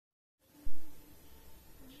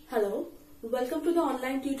Welcome to the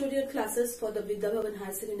online tutorial classes for the Vidya Bhavan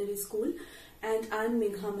High Secondary School, and I am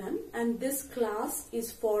Megha ma'am, and this class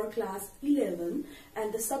is for class 11,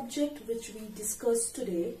 and the subject which we discussed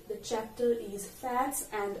today, the chapter is fats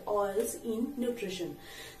and oils in nutrition.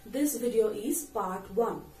 This video is part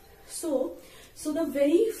 1. So the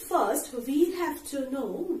very first we have to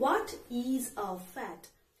know what is a fat.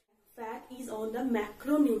 Fat is on the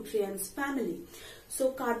macronutrients family.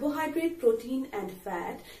 So carbohydrate, protein and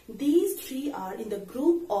fat, these three are in the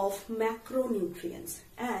group of macronutrients.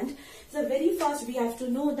 And the very first we have to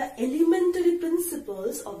know the elementary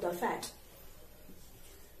principles of the fat.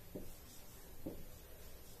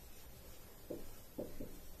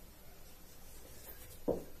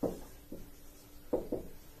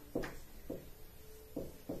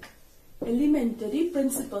 Elementary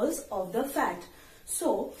principles of the fat.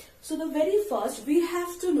 So the very first we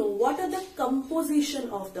have to know what are the composition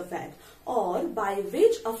of the fat, or by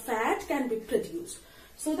which a fat can be produced.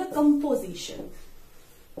 So the composition.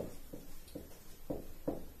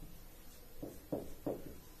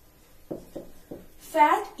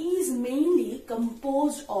 Fat is mainly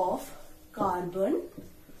composed of carbon,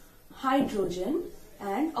 hydrogen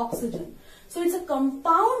and oxygen. So it's a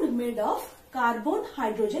compound made of carbon,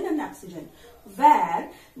 hydrogen and oxygen, where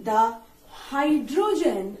the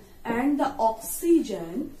hydrogen and the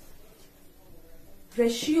oxygen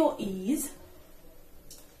ratio is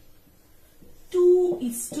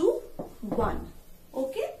 2:1.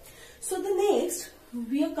 Okay. So the next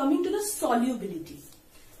we are coming to the solubility.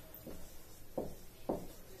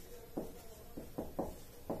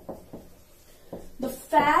 The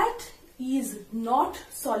fat is not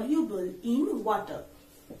soluble in water.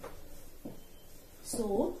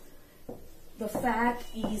 So the fat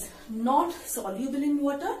is not soluble in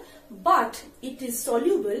water, but it is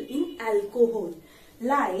soluble in alcohol,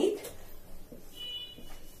 like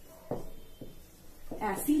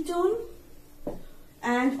acetone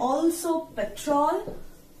and also petrol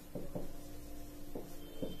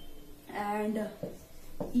and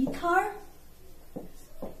ether,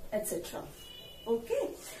 etc.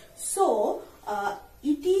 Okay, so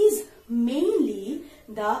it is mainly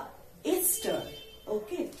the ester.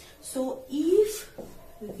 Okay, so if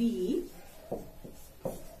we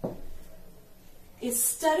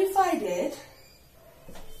esterified it,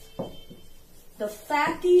 the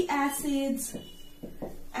fatty acids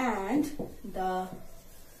and the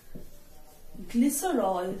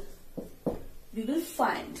glycerol, we will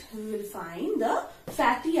find the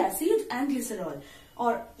fatty acids and glycerol.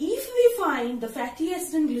 Or if we find the fatty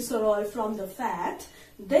acid and glycerol from the fat,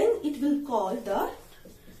 then it will call the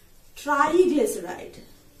triglyceride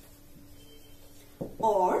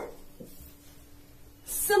or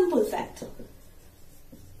simple fat.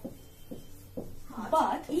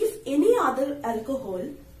 But if any other alcohol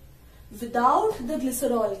without the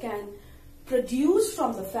glycerol can produce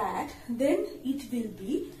from the fat, then it will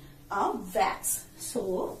be a wax.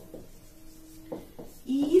 So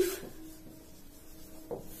if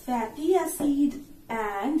fatty acid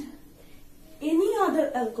and any other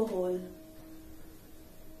alcohol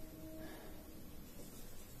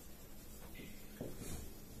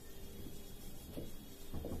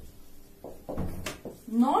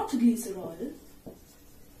not glycerol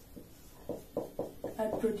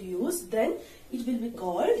are produced, then it will be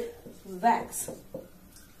called wax.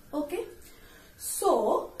 Okay,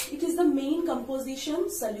 so it is the main composition,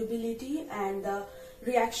 solubility and the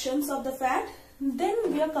reactions of the fat. Then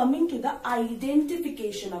we are coming to the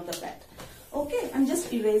identification of the fat. Okay, I'm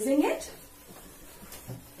just erasing it.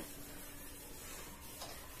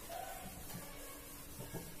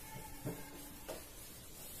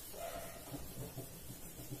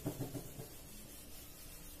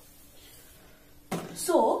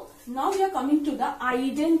 So now we are coming to the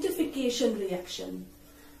identification reaction.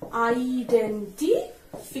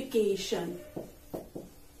 Identification.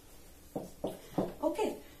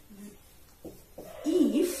 Okay.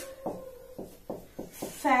 If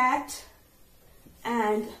fat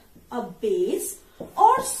and a base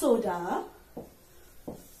or soda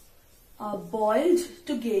are boiled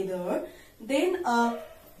together, then a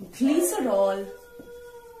glycerol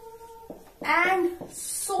and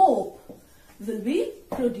soap will be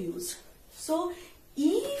produced. So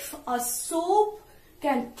if a soap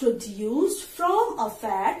can produce from a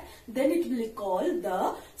fat, then it will be called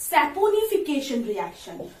the saponification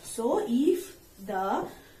reaction. So if the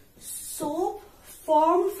soap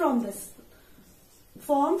formed from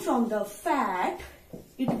the fat,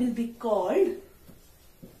 it will be called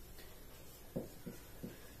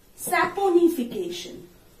saponification.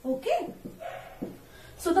 Okay.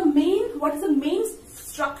 So what is the main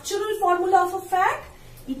structural formula of a fat?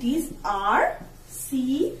 it is RCOOH.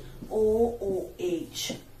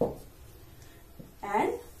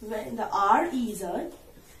 And when the R is an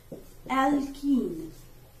alkene.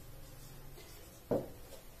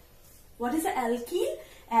 What is an alkene?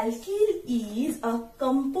 Alkene is a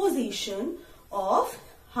composition of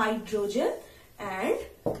hydrogen and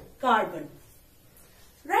carbon.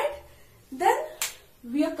 Right? Then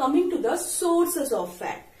we are coming to the sources of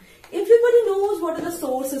fat. Everybody knows what are the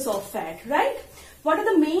sources of fat, right? What are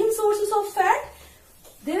the main sources of fat?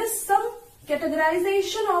 There is some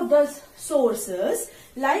categorization of the sources,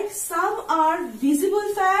 like some are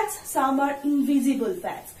visible fats, some are invisible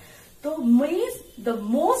fats. The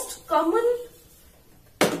most common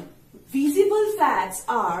visible fats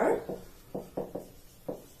are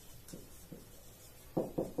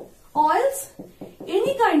oils,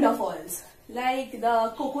 any kind of oils, like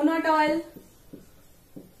the coconut oil,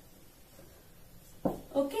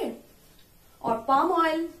 okay, or palm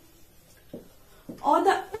oil, or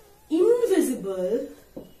the invisible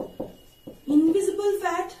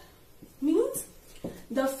fat means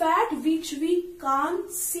the fat which we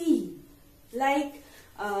can't see, like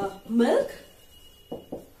milk.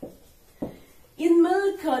 In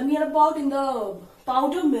milk, in the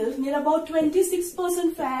powder milk, near about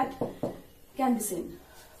 26% fat can be seen.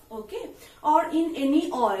 Okay, or in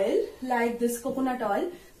any oil like this coconut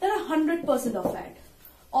oil, there are 100% of fat.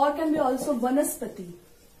 Or can be also vanaspati.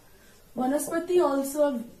 Vanaspati also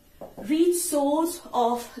a rich source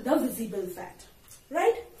of the visible fat.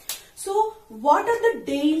 Right? So, what are the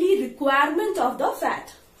daily requirement of the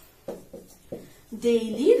fat?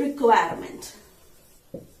 Daily requirement.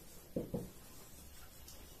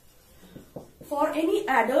 For any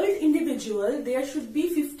adult individual, there should be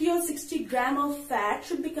 50 or 60 gram of fat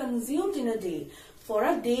should be consumed in a day for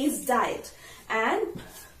a day's diet. And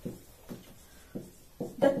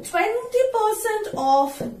the 20%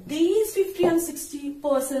 of these 50 and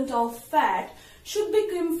 60% of fat should be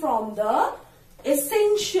come from the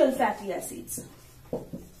essential fatty acids.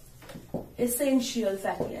 Essential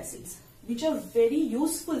fatty acids, which are very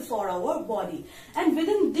useful for our body. And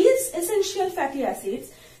within these essential fatty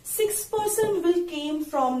acids, 6% will came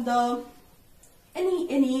from the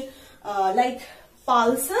like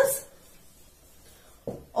pulses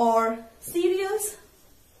or cereals,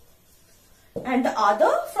 and the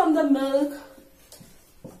other from the milk.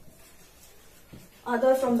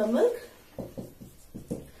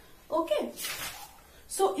 Okay,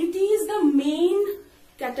 so it is the main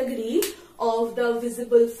category of the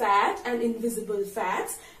visible fat and invisible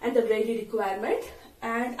fats and the daily requirement.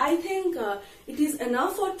 And I think it is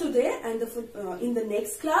enough for today, and in the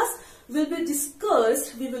next class we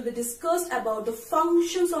will be discussed about the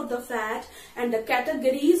functions of the fat and the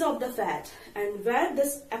categories of the fat, and where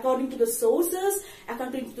this according to the sources,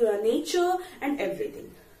 according to the nature and everything.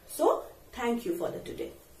 So thank you for the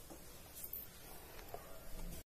today.